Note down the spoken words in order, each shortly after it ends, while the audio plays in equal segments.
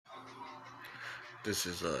This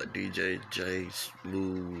is DJ J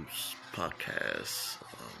Smooth's podcast.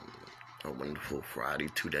 A wonderful Friday,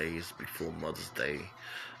 2 days before Mother's Day.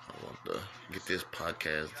 I want to get this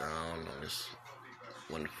podcast down on this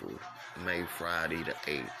wonderful May Friday the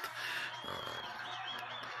 8th.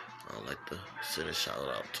 I'd like to send a shout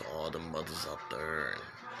out to all the mothers out there and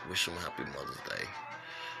wish them happy Mother's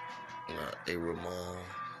Day. A. Ramon,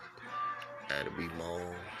 Addie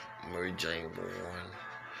Moe, Mary Jane Warren,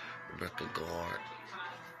 Rebecca Gard,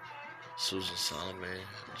 Susan Solomon,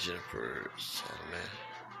 Jennifer Solomon,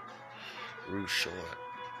 Ruth Short.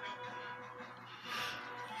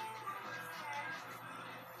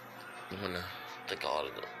 I want to thank all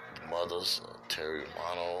of the mothers, Terry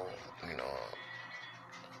Romano,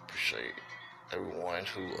 appreciate everyone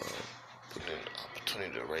who put in the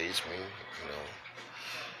opportunity to raise me,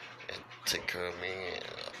 and take care of me, and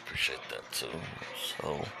I appreciate that too.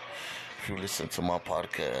 So, if you listen to my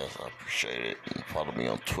podcast, I appreciate it. And follow me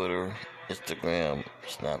on Twitter, Instagram,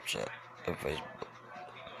 Snapchat, and Facebook.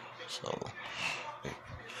 So, if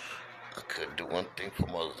I could do one thing for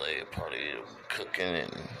Mother's Day, probably cooking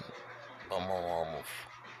and buy my mama,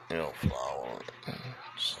 flour.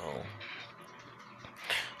 So,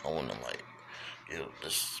 I want to give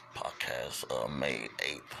this podcast May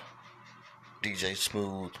 8th. DJ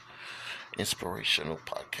Smooth inspirational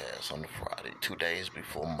podcast on the Friday, 2 days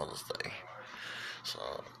before Mother's Day. So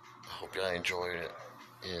I hope y'all enjoyed it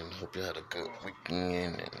and hope you had a good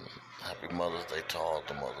weekend, and happy Mother's Day to all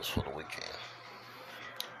the mothers for the weekend.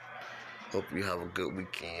 Hope you have a good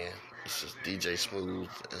weekend. This is DJ Smooth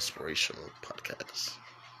inspirational podcast.